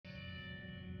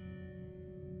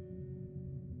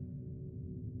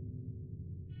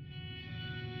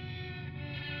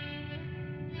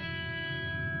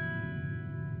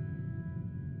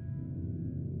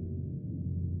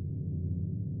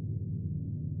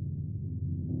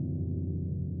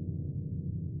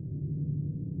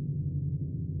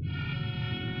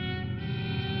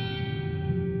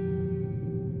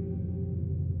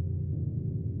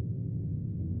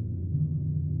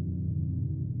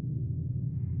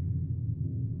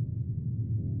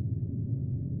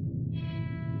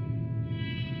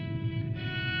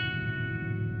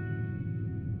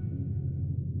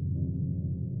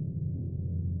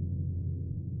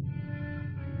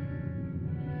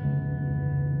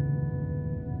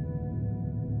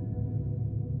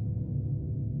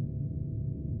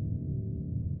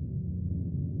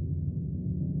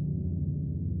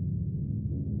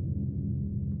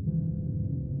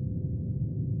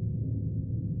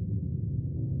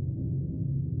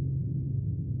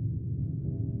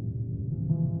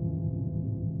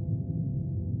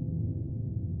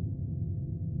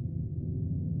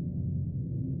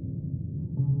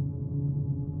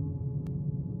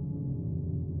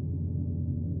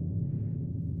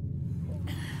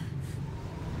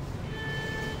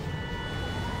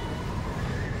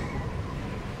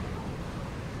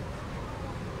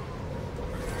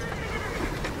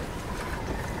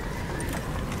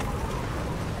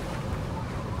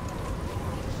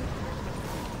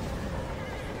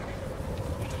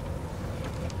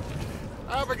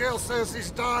Abigail says he's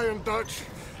dying, Dutch.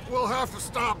 We'll have to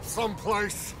stop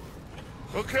someplace.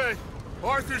 Okay.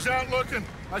 Arthur's out looking.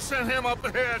 I sent him up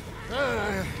ahead.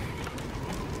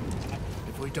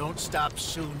 If we don't stop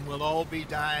soon, we'll all be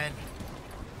dying.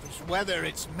 This weather,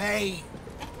 it's May.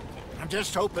 I'm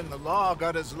just hoping the law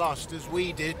got as lost as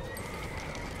we did.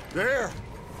 There!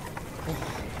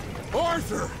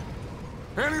 Arthur!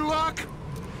 Any luck?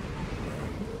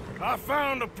 I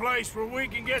found a place where we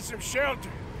can get some shelter.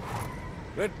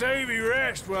 Let Davy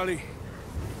rest while he...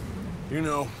 You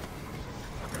know.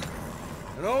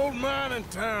 An old mining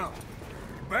town.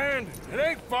 Abandoned. It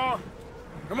ain't far.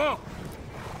 Come on.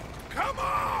 Come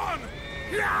on!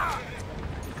 Yeah!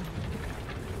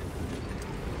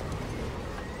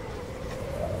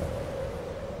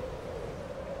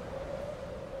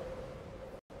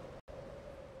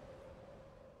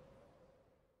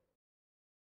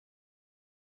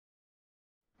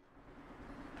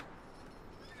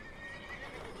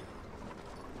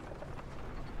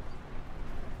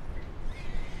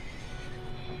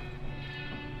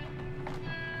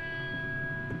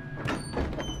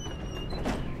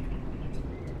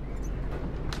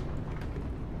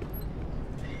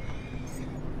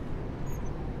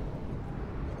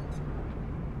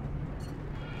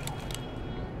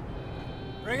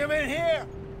 Bring him in here!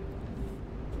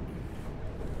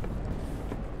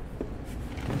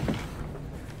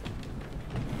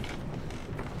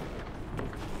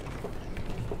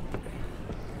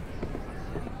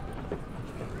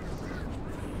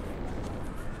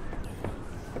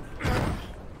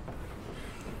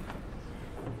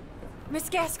 Miss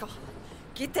Gaskell,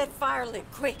 get that fire lit,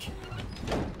 quick.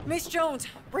 Miss Jones,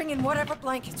 bring in whatever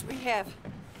blankets we have.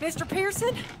 Mr.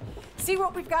 Pearson, see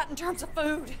what we've got in terms of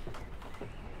food.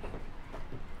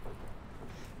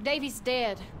 Davy's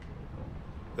dead.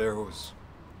 There was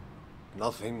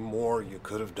nothing more you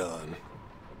could have done.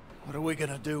 What are we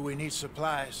gonna do? We need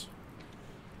supplies.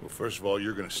 Well, first of all,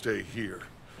 you're gonna stay here,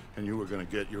 and you were gonna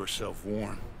get yourself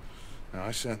warm. Now,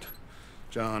 I sent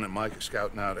John and Micah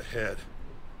scouting out ahead.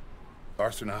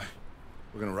 Arthur and I,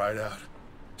 we're gonna ride out,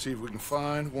 see if we can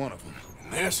find one of them.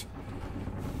 And this,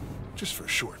 just for a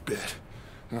short bit.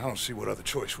 And I don't see what other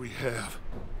choice we have.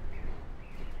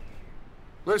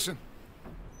 Listen.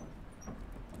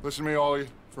 Listen to me, all of you,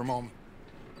 for a moment.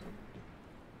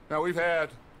 Now, we've had,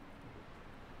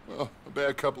 well, a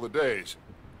bad couple of days.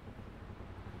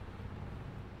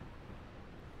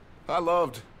 I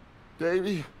loved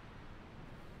Davy,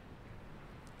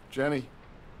 Jenny,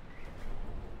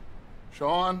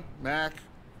 Sean, Mac.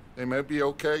 They may be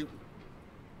okay.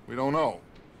 We don't know.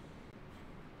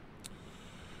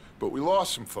 But we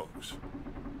lost some folks.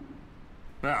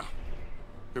 Now,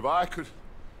 if I could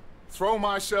throw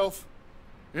myself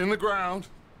in the ground,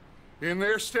 in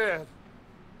their stead,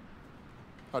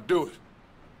 I'd do it,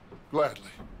 gladly.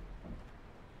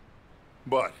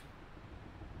 But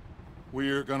we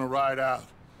are gonna ride out,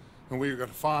 and we are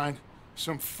gonna find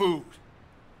some food.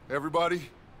 Everybody,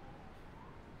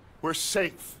 we're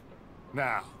safe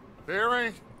now. There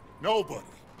ain't nobody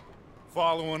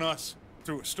following us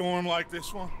through a storm like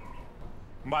this one.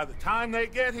 And by the time they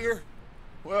get here,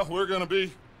 well, we're gonna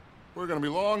be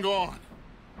long gone.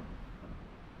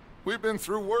 We've been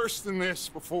through worse than this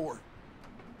before.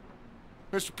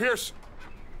 Mr. Pearson,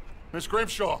 Miss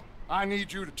Grimshaw, I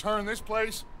need you to turn this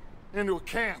place into a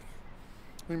camp.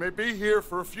 We may be here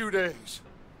for a few days.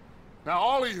 Now,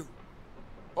 all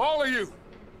of you,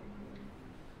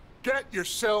 get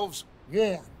yourselves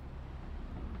warm.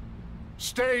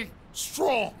 Stay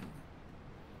strong.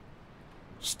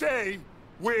 Stay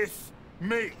with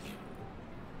me.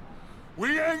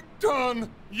 We ain't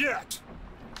done yet.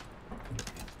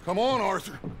 Come on,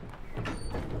 Arthur.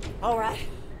 All right.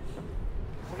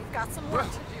 We've got some work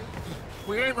to do.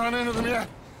 We ain't run into them yet,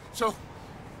 so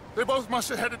they both must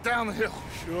have headed down the hill.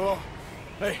 Sure.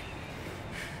 Hey,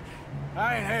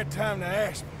 I ain't had time to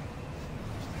ask.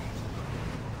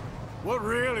 What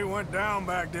really went down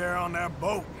back there on that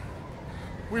boat?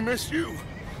 We missed you.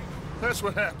 That's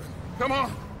what happened. Come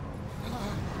on.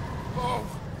 Oh.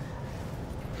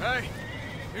 Hey,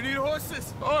 you need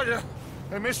horses? Oh, yeah.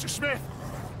 Hey, Mr. Smith,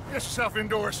 get yourself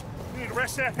indoors. You need to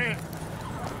rest that hand.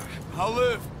 I'll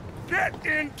live. Get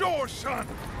indoors, son.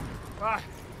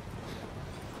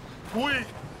 We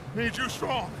need you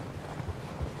strong.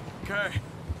 Okay.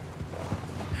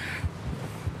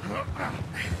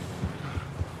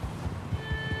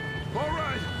 All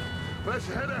right, let's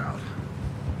head out.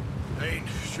 Ain't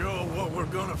sure what we're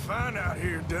gonna find out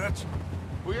here, Dutch.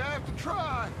 We have to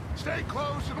try. Stay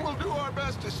close and we'll do our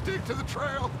best to stick to the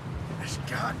trail. This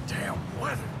goddamn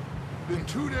weather. Been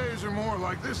 2 days or more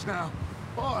like this now.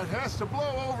 Oh, it has to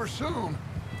blow over soon.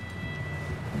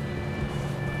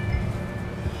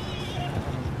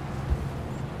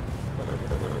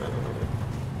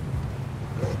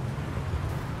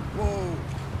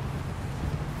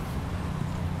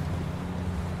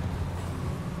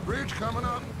 Bridge coming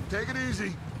up. Take it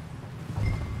easy.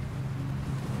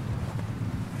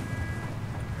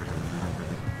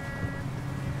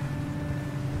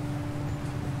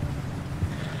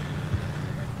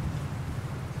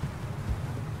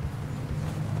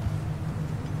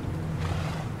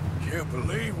 Can't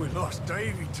believe we lost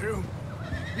Davy, too.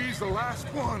 He's the last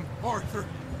one, Arthur.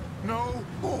 No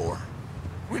more.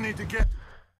 We need to get...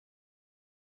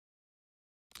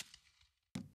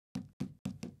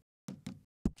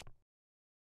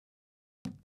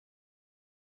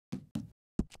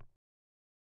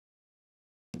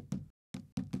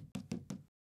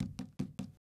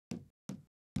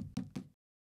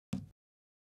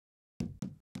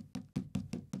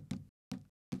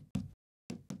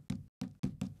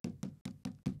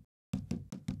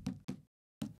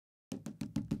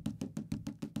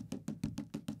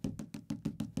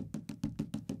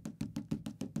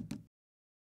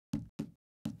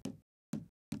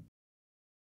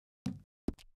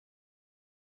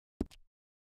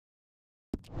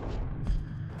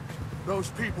 Those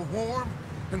people warm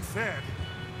and fed.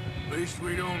 At least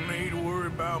we don't need to worry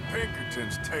about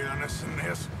Pinkertons tailing us in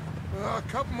this. A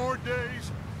couple more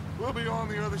days, we'll be on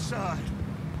the other side.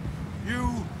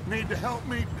 You need to help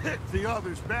me pick the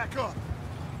others back up.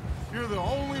 You're the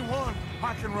only one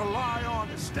I can rely on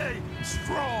to stay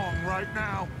strong right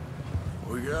now.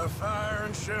 We got fire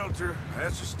and shelter.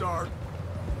 That's a start.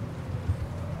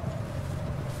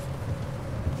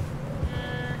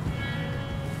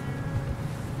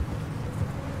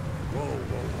 Whoa,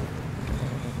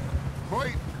 whoa, whoa.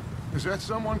 Wait, is that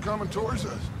someone coming towards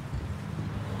us?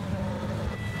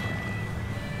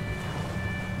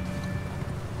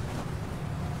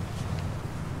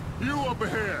 You up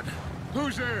ahead.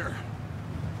 Who's there?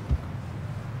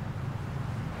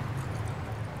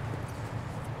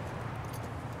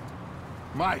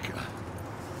 Micah.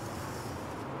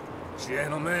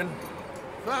 Gentlemen,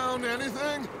 Found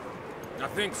anything? I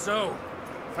think so.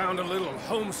 Found a little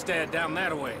homestead down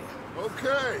that way.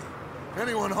 Okay.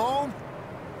 Anyone home?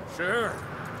 Sure.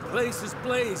 Place is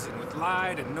blazing with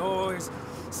light and noise.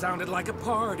 Sounded like a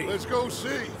party. Let's go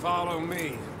see. Follow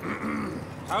me.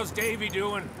 How's Davy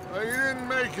doing? He didn't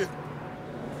make it.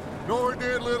 Nor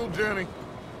did little Jenny.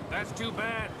 That's too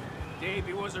bad.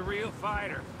 Davy was a real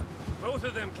fighter. Both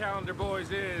of them calendar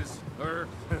boys is, or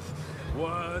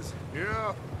was.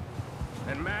 Yeah,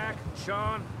 And Mac,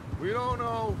 Sean, we don't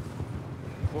know.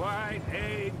 quite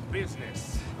a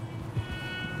business.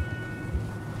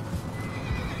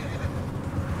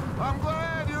 I'm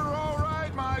glad you're all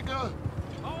right, Micah.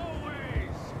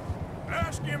 Always!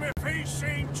 Ask him if he's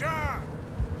seen John.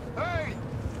 Hey,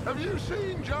 have you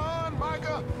seen John,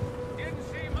 Micah? Didn't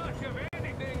see much of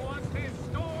anything once this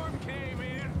storm came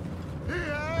in. He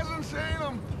hasn't seen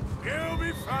him. He'll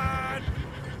be fine.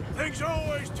 Things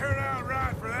always turn out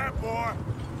right for that boy.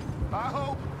 I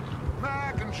hope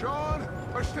Mac and Sean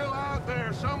are still out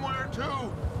there somewhere,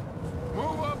 too.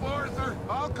 Move up, Arthur.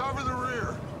 I'll cover the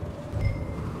rear.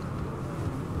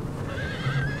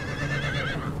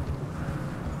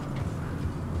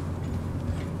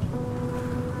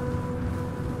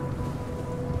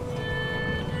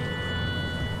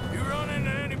 You run into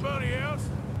anybody else?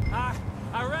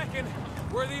 I reckon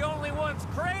we're the only ones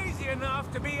crazy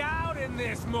enough to be out in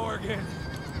this, Morgan.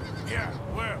 Yeah,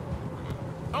 well,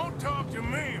 don't talk to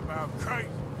me about crazy.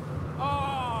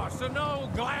 Oh, so no,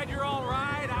 glad you're all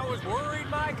right. I was worried,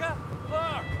 Micah.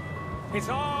 Look, it's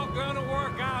all gonna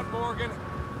work out, Morgan.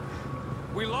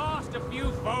 We lost a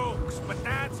few folks, but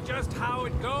that's just how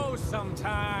it goes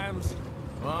sometimes.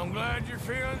 Well, I'm glad you're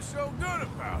feeling so good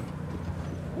about it.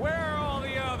 Where are all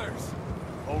the others?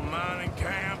 Old mining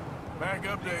camp, back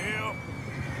up the hill.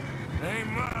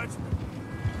 Ain't much.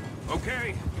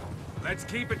 Okay, let's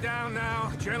keep it down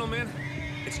now, gentlemen.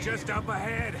 It's just up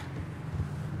ahead.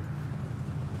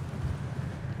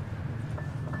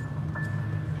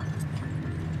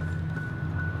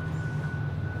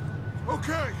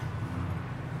 Okay,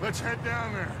 let's head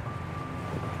down there.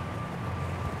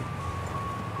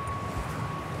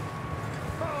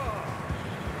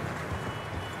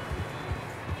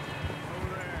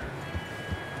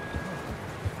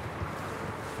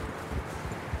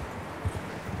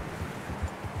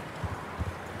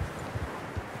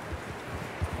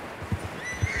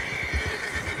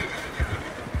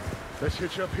 Let's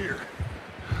hitch up here.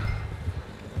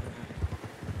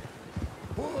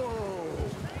 Whoa!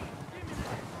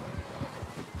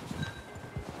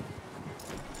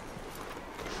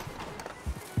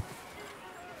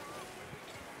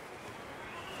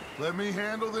 Let me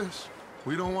handle this.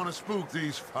 We don't want to spook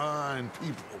these fine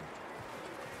people.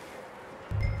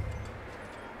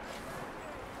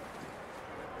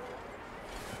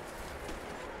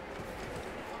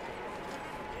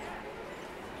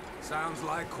 Sounds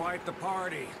like quite the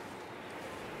party.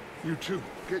 You two,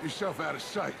 get yourself out of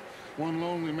sight. One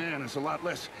lonely man is a lot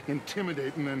less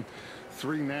intimidating than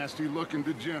 3 nasty-looking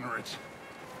degenerates.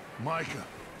 Micah,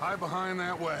 hide behind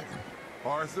that wagon.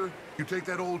 Arthur, you take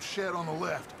that old shed on the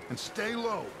left, and stay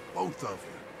low, both of you.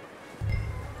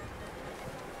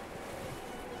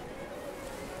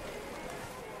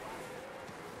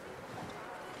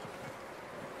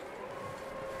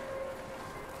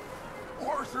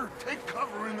 Arthur, take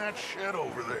cover in that shed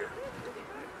over there.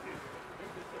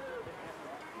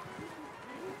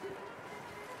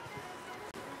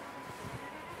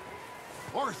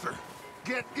 Arthur,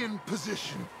 get in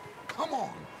position. Come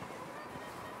on.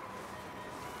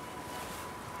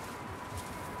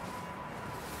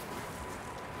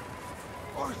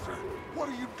 Arthur, what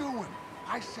are you doing?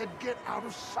 I said get out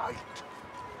of sight.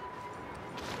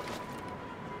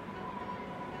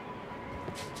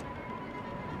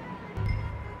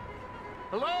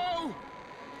 Hello?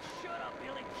 Shut up,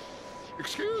 Billy.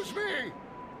 Excuse me?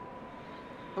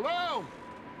 Hello?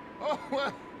 Oh,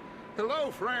 well,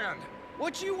 hello, friend.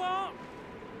 What you want?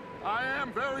 I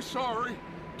am very sorry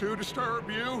to disturb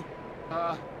you.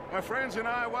 My friends and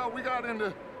I, well, we got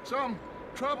into some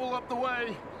trouble up the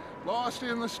way, lost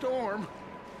in the storm.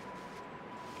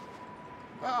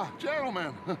 Ah,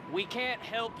 gentlemen. We can't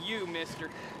help you, mister.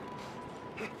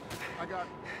 I got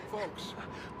folks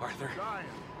Arthur. dying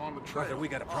on the trail. Arthur, we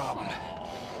got a problem.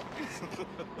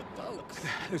 Folks.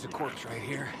 There's a corpse right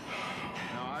here.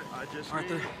 No, I just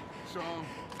Arthur, need some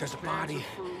there's a cans body of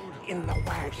food in the or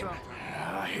wagon. something.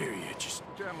 I hear you. Just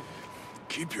Gentlemen,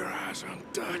 keep your eyes on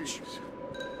Dutch. please.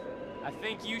 I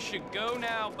think you should go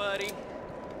now, buddy.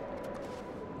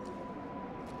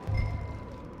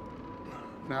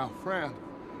 Now, friend,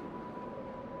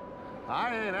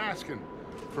 I ain't asking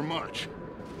for much.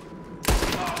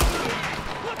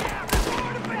 Look out! There's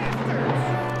more to bastards!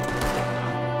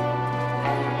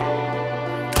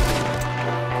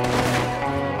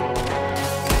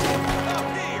 Up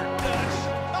here, Dutch.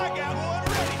 I got one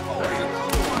ready for There's you.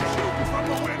 another one shooting from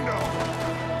the window.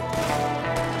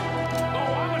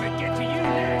 Oh, I'm gonna get to you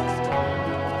next.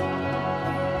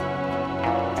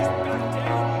 Just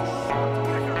goddamn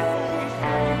pecker fools.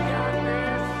 You got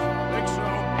this. Think so?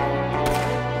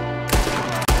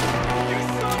 You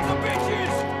sons of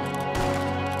bitches!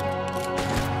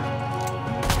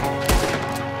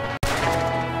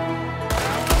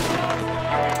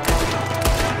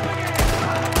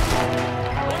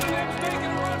 One of them's making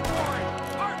a run for it.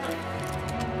 Arthur!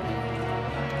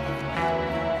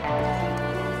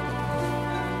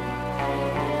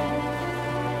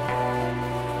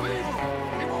 Leave him.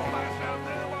 He won't last out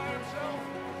there by himself.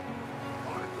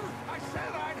 Arthur, I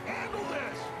said I'd handle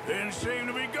this. Didn't seem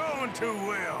to be going too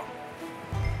well.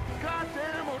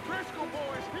 Goddamn O'Driscoll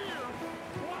boys here.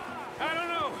 Why? I don't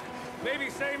know. Maybe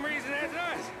same reason as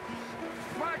us.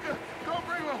 Micah, go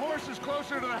bring the horses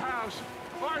closer to the house.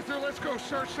 Arthur, let's go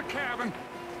search the cabin.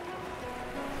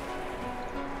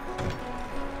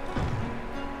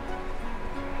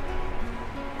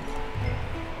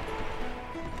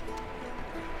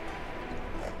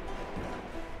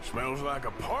 Smells like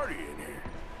a party in here.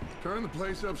 Turn the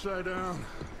place upside down.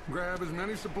 Grab as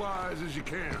many supplies as you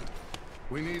can.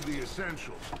 We need the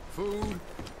essentials. Food,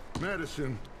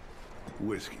 medicine,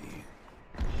 whiskey.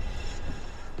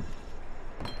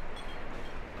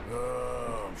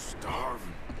 Oh, I'm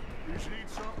starving. You should eat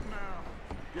something now.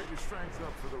 Get your strength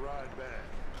up for the ride back.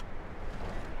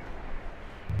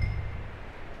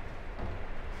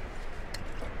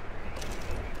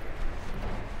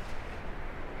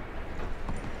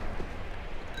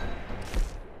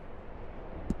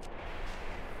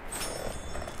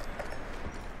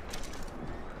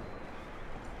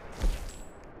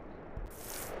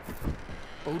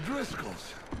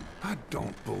 O'Driscoll's. I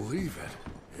don't believe it.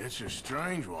 It's a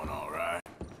strange one, all right.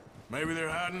 Maybe they're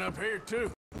hiding up here,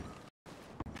 too.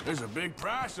 There's a big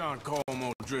price on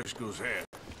Colm O'Driscoll's head.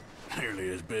 Nearly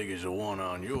as big as the one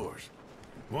on yours.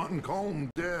 Wanting Colm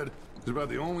dead is about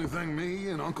the only thing me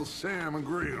and Uncle Sam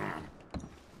agree on.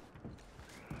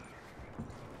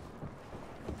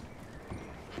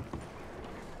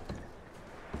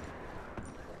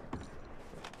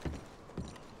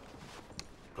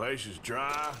 Place is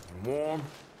dry and warm.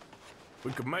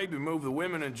 We could maybe move the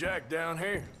women and Jack down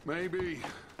here. Maybe.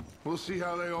 We'll see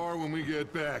how they are when we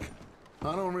get back.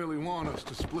 I don't really want us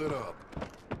to split up.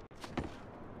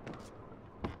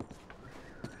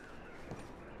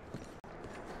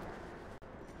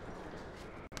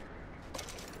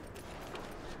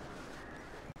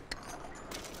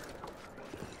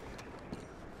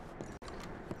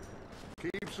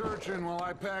 Keep searching while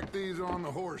I pack these on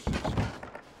the horses.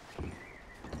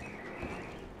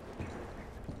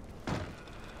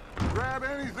 grab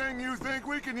anything you think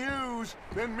we can use,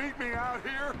 then meet me out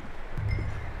here.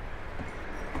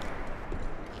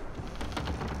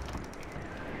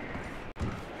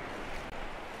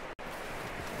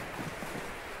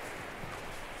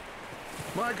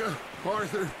 Micah,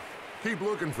 Arthur, keep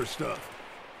looking for stuff.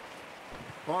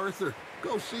 Arthur,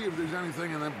 go see if there's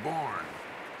anything in that barn.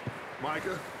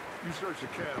 Micah, you search the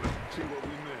cabin, see what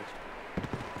we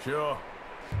missed. Sure.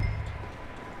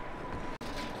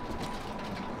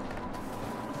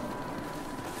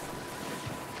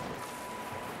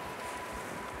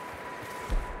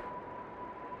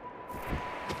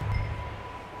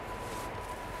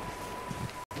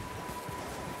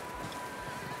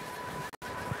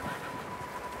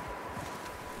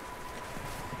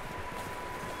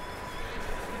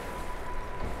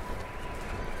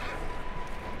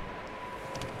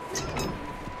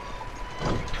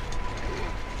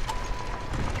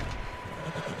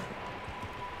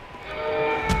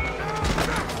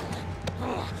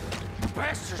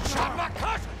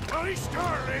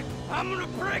 I'm gonna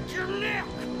break your neck!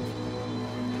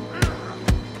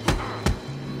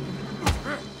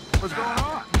 What's going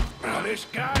on? Well, this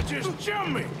guy just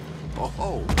jumped me!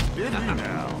 Oh, did he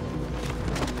now?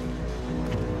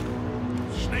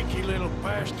 Sneaky little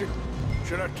bastard.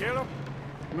 Should I kill him?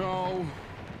 No.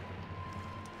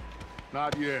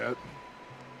 Not yet.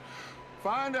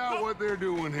 Find out what they're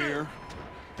doing here,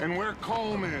 and where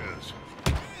Colm is.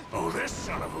 Oh, this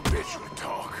son of a bitch would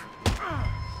talk.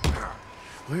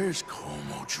 Where's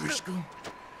Colm O'Driscoll?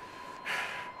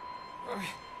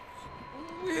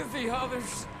 With the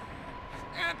others.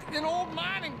 At an old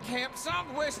mining camp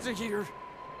southwest of here.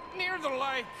 Near the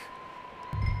lake.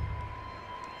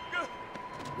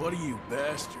 What are you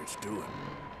bastards doing?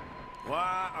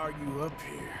 Why are you up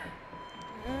here?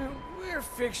 We're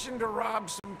fixing to rob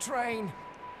some train.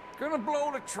 Gonna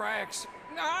blow the tracks.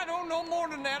 I don't know more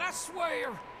than that, I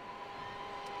swear.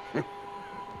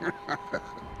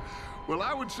 Well,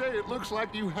 I would say it looks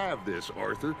like you have this,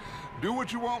 Arthur. Do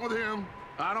what you want with him.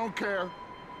 I don't care.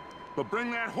 But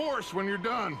bring that horse when you're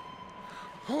done.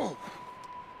 Oh.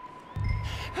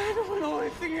 I don't know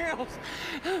anything else.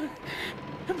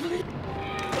 Please.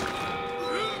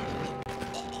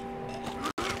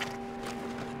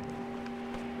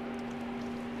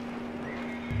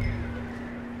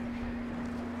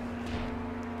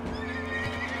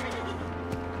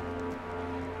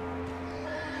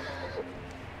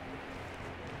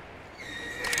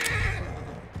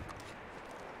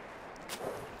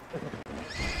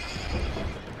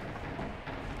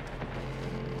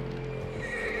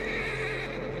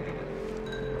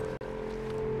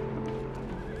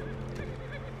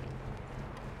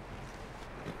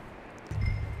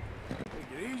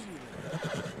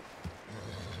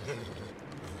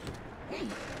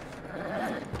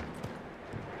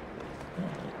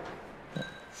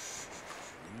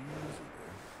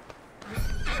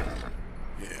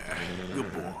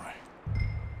 Good boy.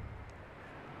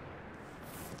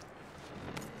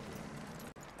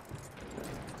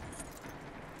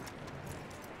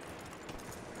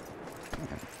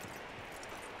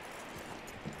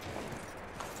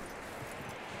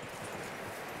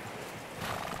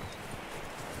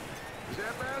 Is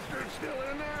that bastard still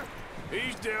in there?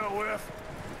 He's dealt with.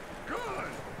 Good.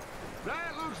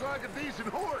 That looks like a decent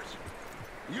horse.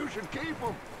 You should keep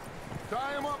him.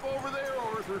 Tie him up over there,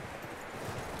 Arthur.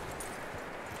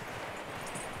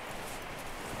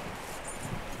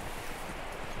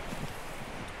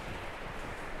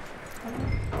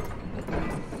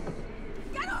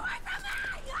 Get away from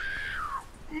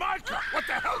me! Micah, what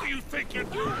the hell do you think you're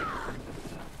doing?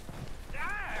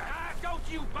 Don't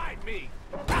you bite me!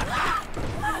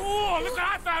 Oh, look what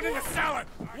I found in the cellar!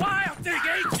 Wild thing,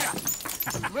 ain't ya?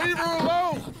 Leave her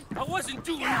alone! I wasn't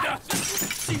doing nothing.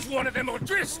 She's one of them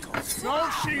O'Driscolls. No,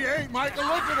 she ain't, Micah.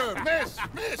 Look at her. Miss,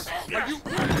 miss. Are you...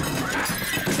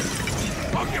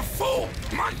 Oh, you fool!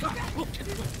 Micah!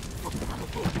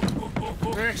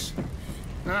 Miss.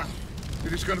 Now,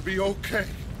 it is gonna be okay.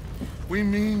 We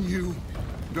mean you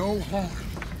no harm.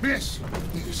 Miss,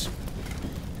 miss.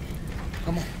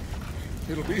 Come on.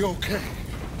 It'll be okay.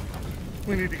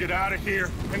 We need to get out of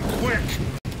here, and quick.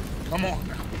 Come on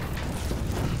now.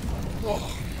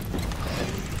 Oh.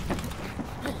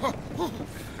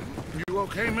 You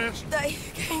okay, miss? They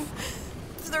came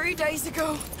 3 days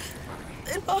ago.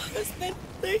 And my husband,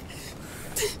 they...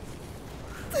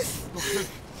 Okay.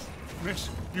 Miss,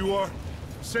 you are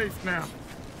safe now.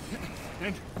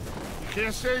 And you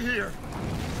can't stay here.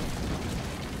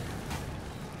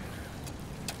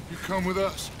 You come with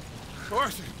us.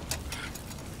 Arthur!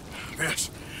 Miss,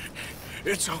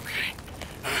 it's okay.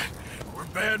 We're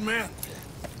bad men.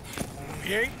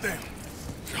 We ain't them.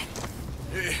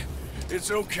 It's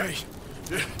okay.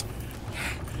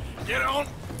 Get on.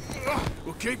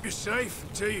 We'll keep you safe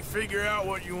until you figure out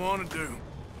what you want to do.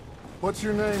 What's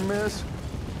your name, miss?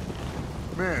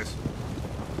 Miss?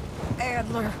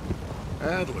 Adler.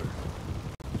 Adler.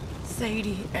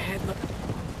 Sadie Adler.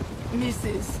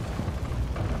 Mrs.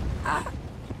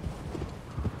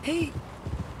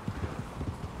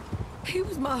 He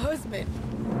was my husband.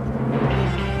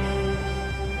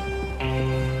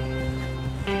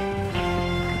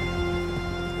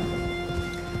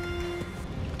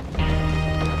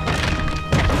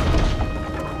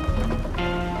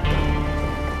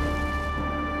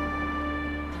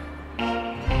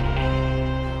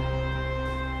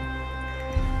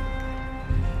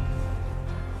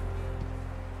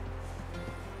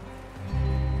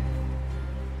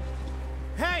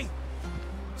 Hey!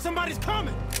 Somebody's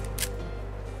coming!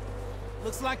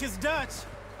 Looks like it's Dutch.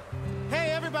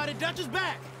 Hey, everybody, Dutch is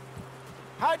back!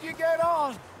 How'd you get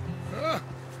on?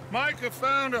 Micah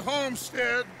found a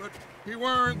homestead, but he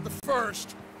weren't the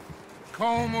first.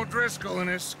 Colm O'Driscoll and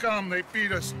his scum, they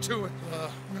beat us to it.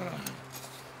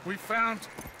 We found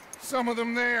some of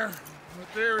them there, but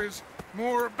there is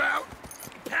more about,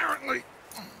 apparently.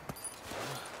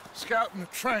 Scouting the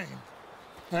train.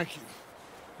 Thank you.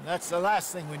 That's the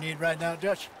last thing we need right now,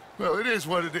 Dutch. Well, it is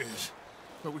what it is.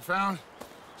 But we found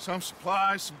some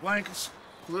supplies, some blankets,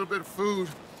 a little bit of food,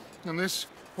 and this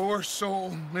poor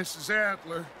soul, Mrs.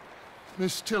 Adler,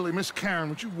 Miss Tilly, Miss Karen,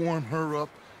 would you warm her up?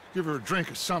 Give her a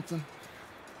drink or something?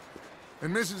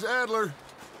 And Mrs. Adler,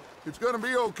 it's gonna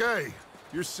be okay.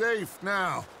 You're safe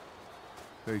now.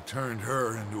 They turned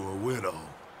her into a widow.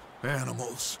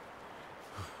 Animals.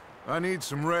 I need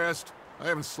some rest. I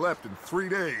haven't slept in 3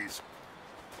 days.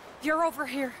 You're over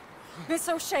here. Miss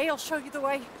O'Shea will show you the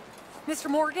way.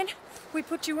 Mr. Morgan, we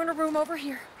put you in a room over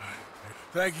here.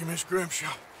 Thank you, Miss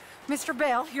Grimshaw. Mr.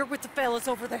 Bell, you're with the fellas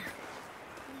over there.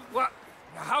 What?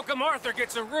 How come Arthur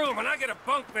gets a room and I get a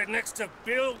bunk bed next to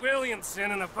Bill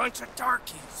Williamson and a bunch of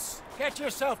darkies? Get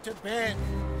yourself to bed.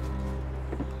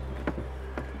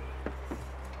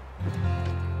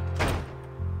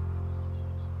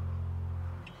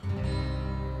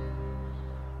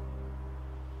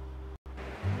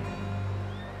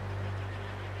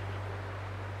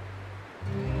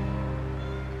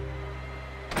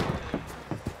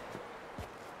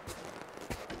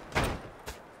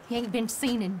 He ain't been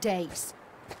seen in days.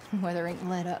 Weather ain't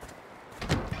let up.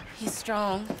 He's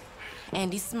strong,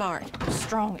 and he's smart.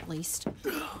 Strong, at least.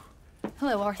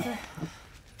 Hello, Arthur.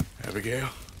 Abigail?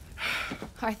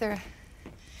 Arthur,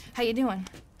 how you doing?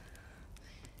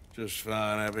 Just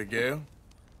fine, Abigail.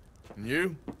 And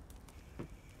you?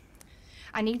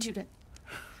 I need you to...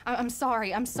 I'm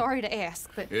sorry to ask,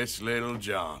 but... It's little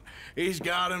John. He's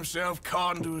got himself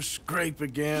caught into a scrape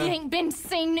again. He ain't been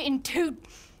seen in 2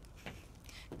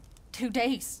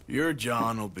 days. Your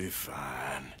John will be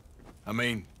fine. I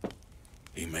mean,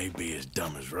 he may be as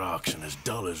dumb as rocks and as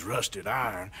dull as rusted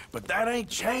iron, but that ain't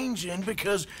changing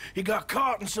because he got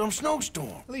caught in some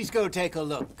snowstorm. Please go take a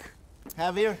look.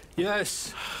 Javier?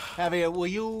 Yes. Javier, will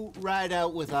you ride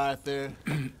out with Arthur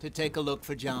to take a look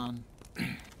for John?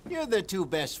 You're the 2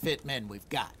 best fit men we've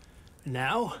got.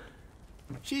 Now?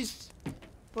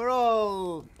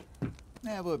 We're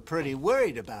pretty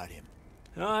worried about him.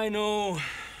 I know.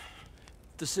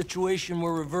 The situation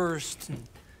were reversed, and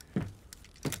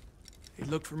he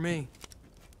looked for me.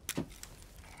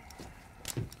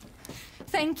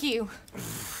 Thank you.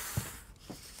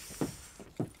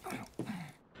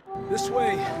 This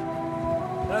way.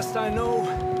 Last I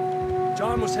know,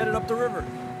 John was headed up the river.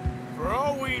 For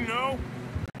all we know,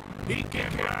 he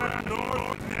kept riding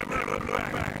north and never looked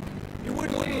back. He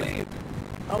wouldn't leave.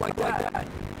 Not like that.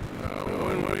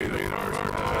 When we the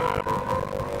first time.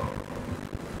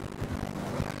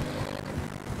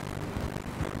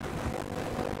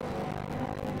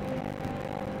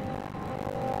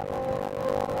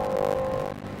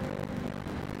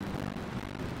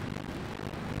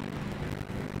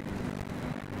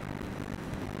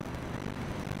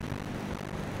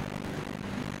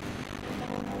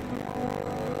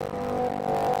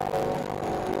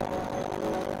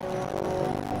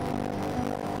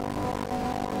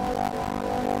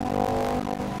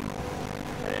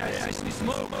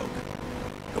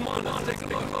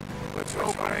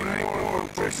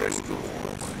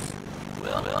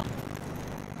 Well.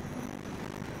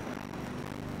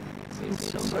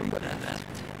 Seems somebody left.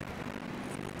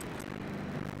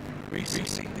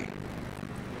 Recently.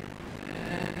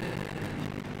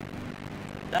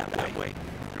 That way.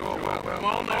 Go well, come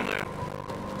on then.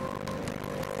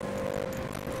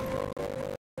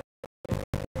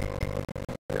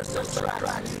 There's some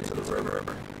tracks into the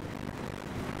river.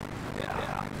 Yeah.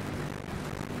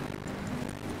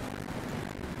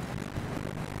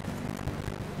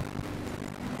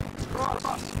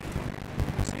 cross.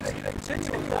 See, they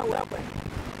continue that way.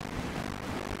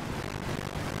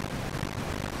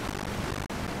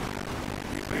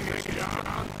 You think it's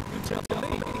John? You tell me.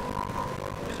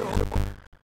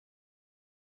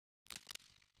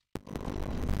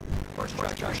 First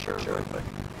try, sure, but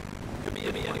could be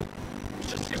any.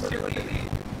 Just give me what you need.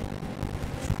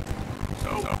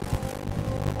 So,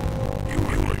 you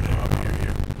were down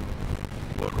here.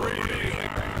 What rating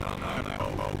on that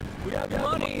boat? We had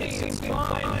money, it seemed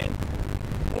fine.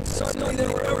 And suddenly they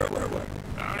were everywhere.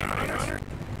 900?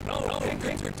 No,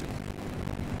 Pinkerton.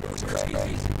 It was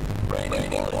crazy. Raining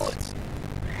bullets.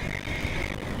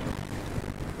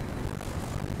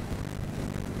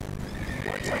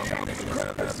 Watch out, this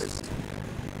crevice.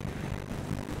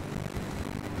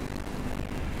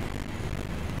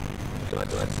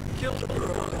 Let's kill the bird.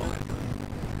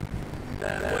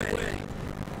 That way.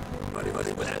 But it was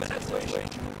that way.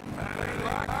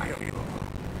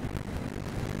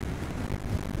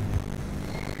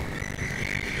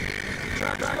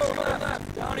 Track go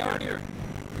left. Down here.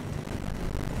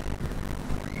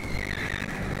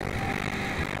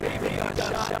 Baby got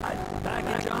shot. Back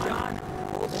in John.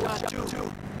 Old shot too.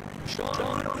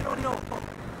 Sean, we don't know.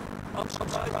 I'm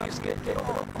surprised he's getting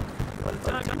off. By the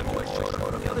time the boys showed up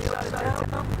on the other side of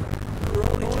town, we were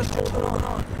only just holding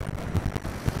on.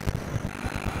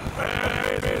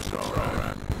 Hey, it's all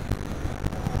right.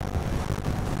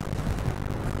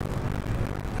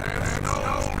 There's snow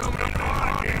coming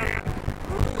on again.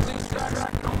 We're losing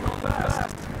track, don't go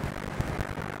fast.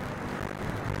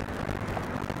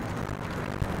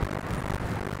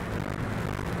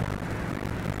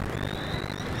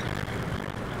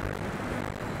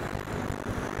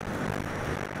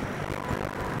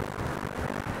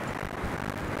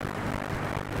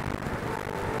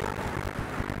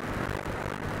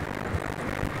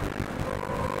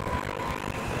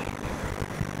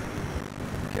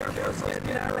 Let's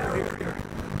get out of here.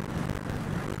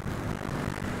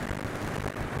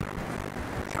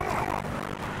 Come on.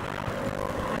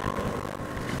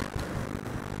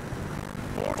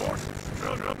 Horses,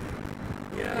 children.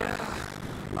 Yeah.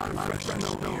 A lot of fresh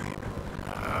snow here.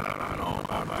 I don't know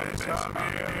about this time of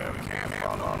year. We can't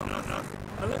follow nothing.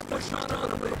 Let's push on a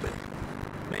little bit.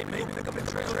 Maybe pick up a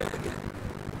trail again.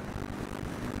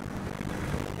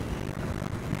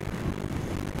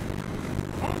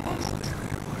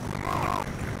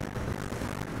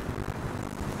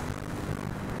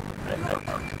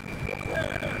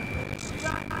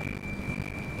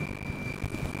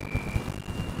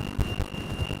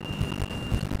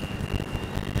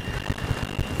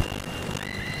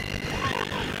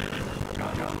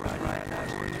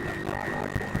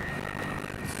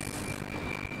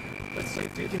 Let's see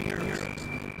if they can hear us.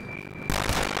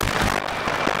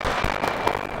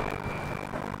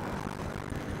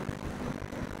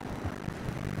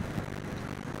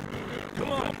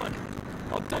 Come on,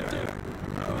 up there.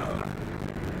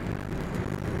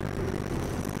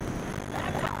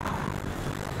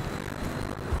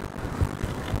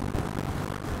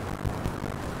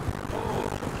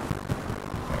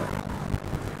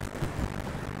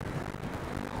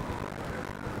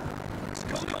 It's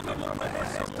coming up my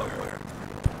head somewhere.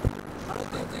 I don't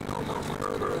think they go much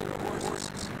further than the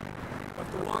horses. Have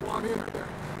to walk here.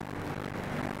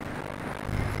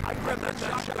 I grabbed that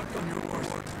shotgun from your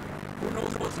horse. Who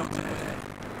knows what's up ahead?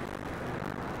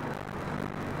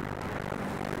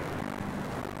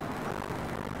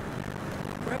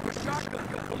 Grab a shotgun.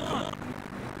 Come on.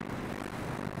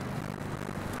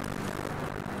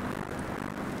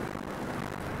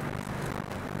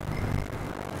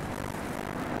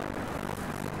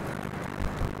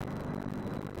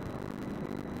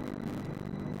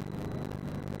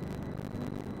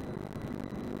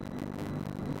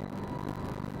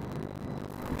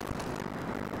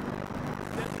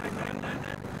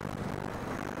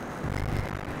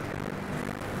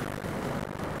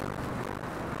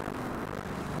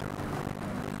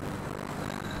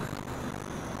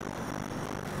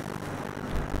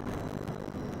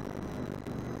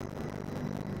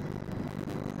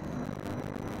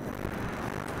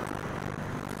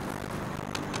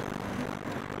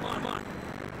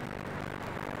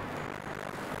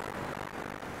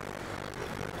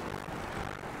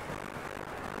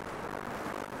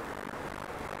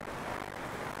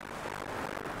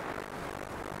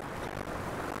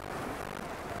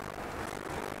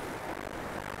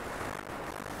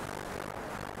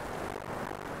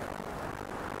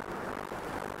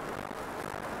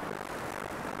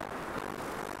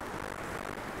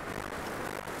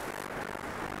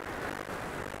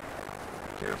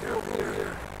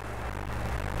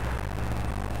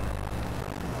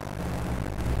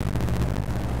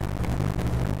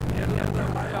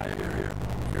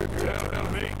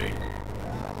 me.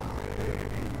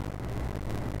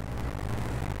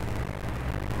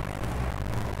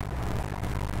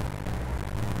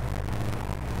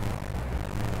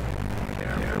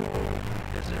 Careful.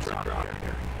 There's a rock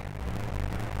here.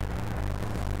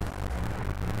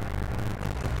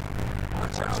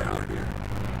 Watch out here.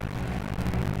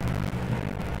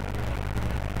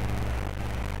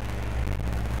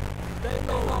 Stay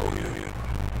low, you.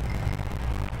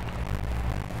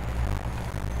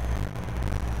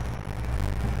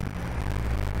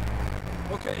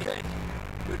 Okay.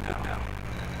 Good now.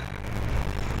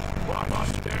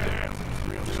 Watch there.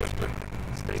 Real suspect.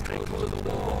 Stay close to the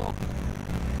wall.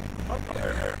 Up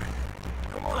there.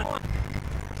 Come on.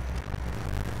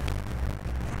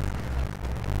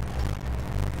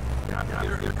 Down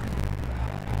here.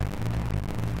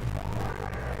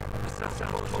 That's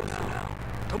close now.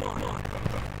 Come on.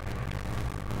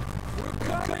 We're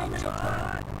coming,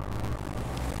 Todd.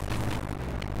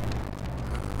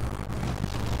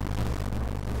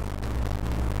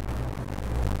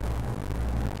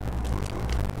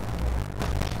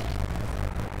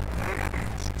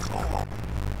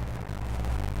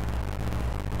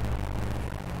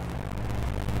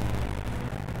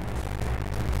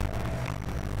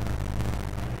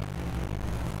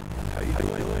 How you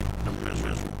doing? I'm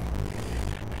miserable.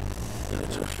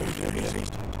 It's a few days.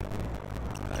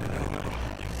 I know.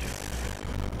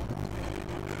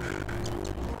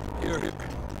 Here.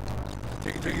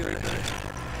 Take it.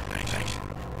 Thanks.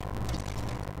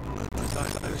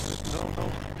 No.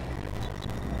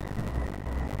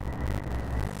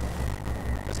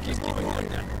 Let's keep going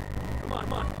then. Come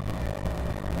on.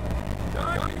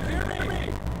 John, can you hear me?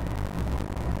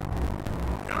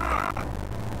 John!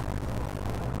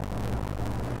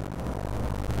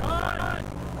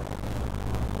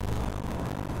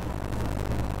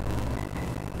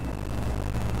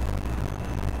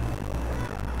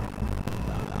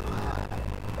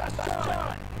 That's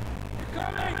John! You're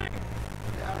coming!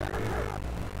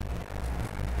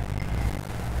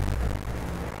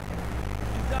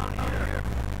 He's down here.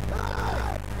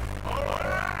 All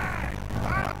right!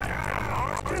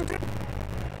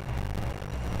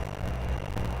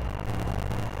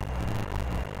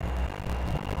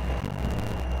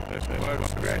 That's quite a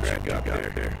scratch you got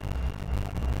there.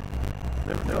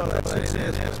 Never know that's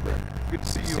it, but good to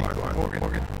see you,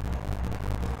 Morgan.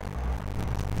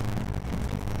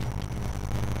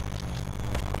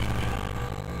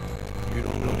 You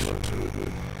don't know so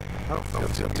good. I don't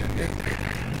feel too good.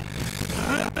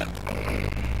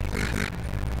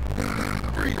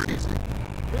 Breathe easy.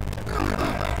 Come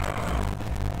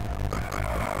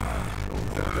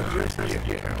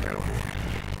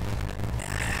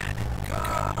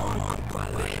on,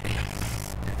 buddy.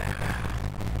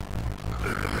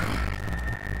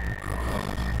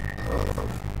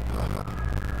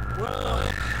 Well,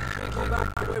 can't go back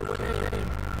the way we came.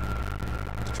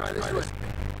 Let's try this way.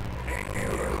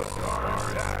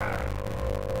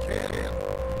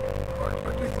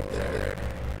 What do you think there?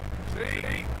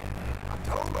 See? I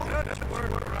told you that's where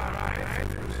we're right.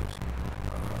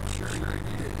 Sure you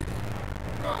did.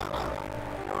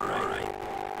 All right.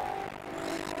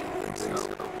 I think so.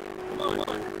 Come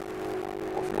on.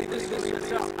 Hopefully this leads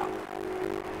us out.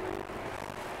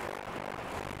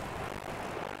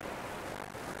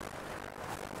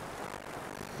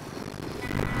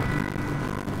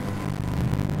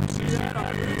 See that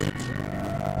up here?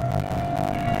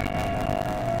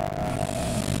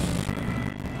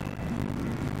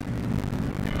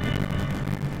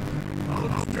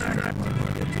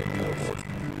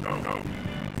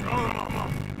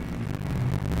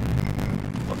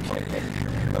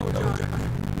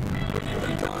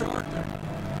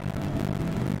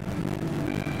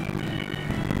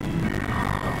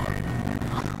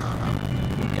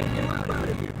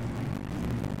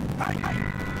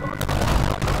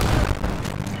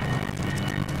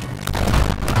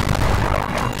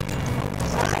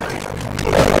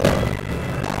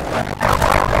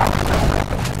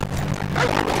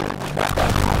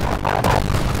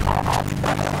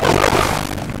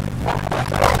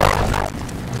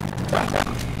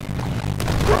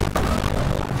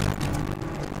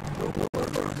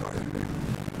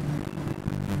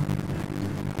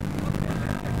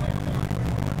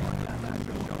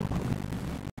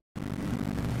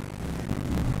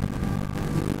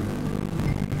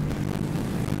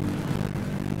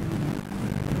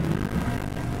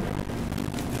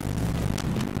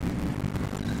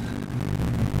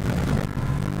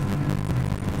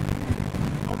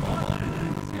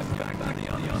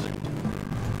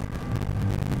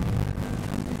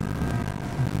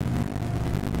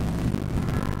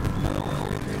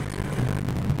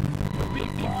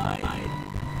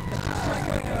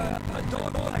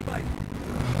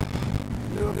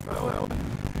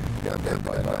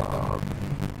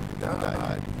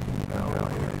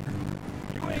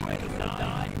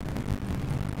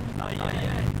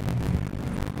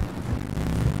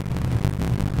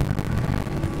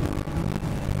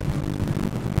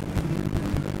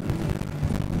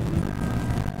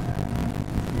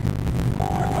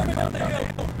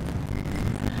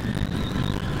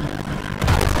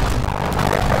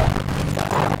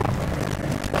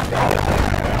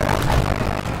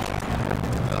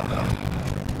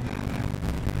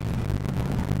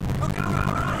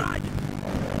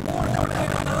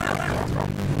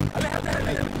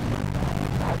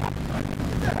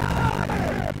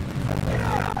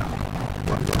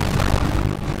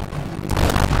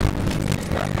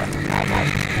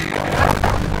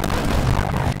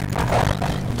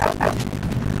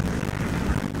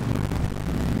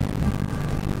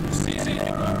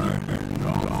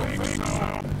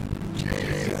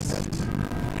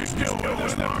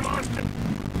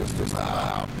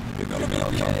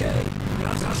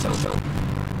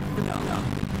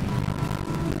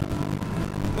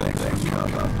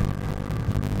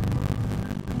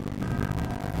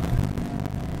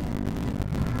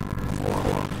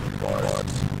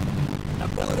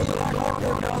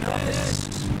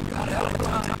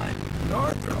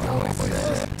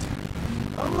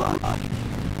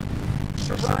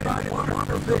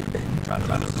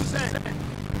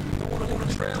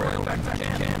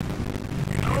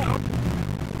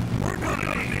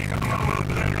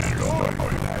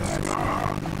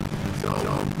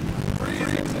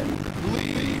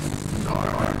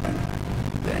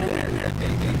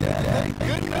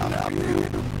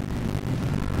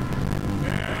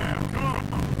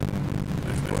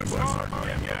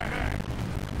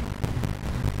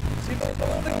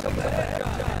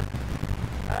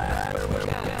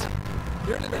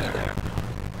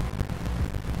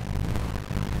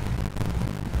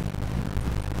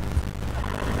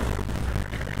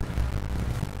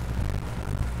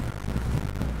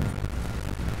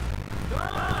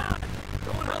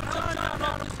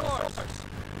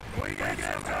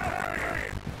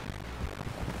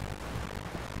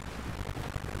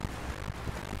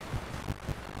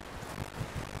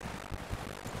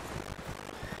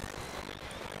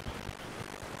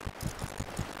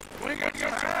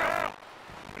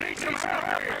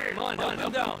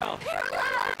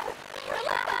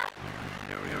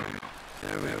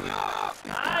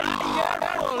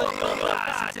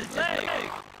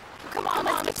 Come on,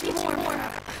 let's get more.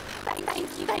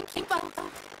 Thank you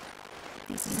both.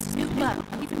 This is new love,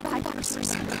 even by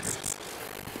persistence.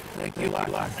 Thank you,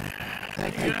 Outlaw.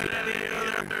 Thank you.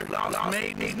 Lost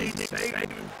maid needs saving.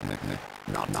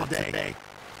 Not today.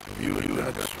 You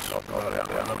had to stop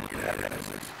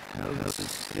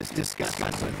It's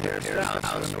disgusting. There's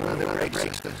house when the weather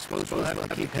breaks. I suppose we'll have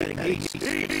to keep heading east.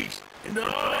 East!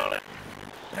 No!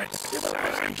 That's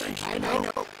civilization. I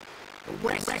know. The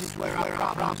west is where our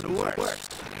problems are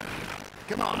worst.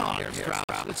 Come on here, Strauss.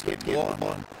 Let's get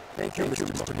one. Thank you,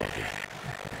 Mr. Morgan.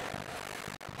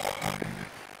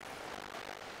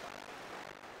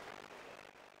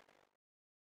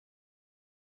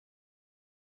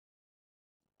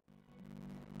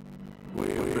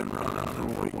 We've been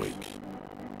running for weeks.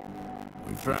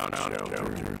 We found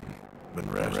shelter. Been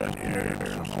resting here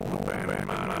in some old abandoned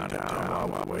mining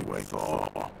town while we wait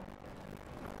thaw.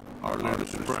 Our little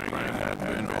spring had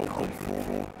been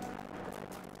hopeful.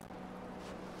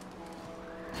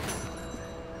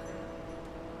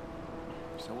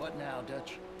 So what now,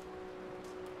 Dutch?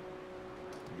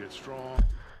 You get strong.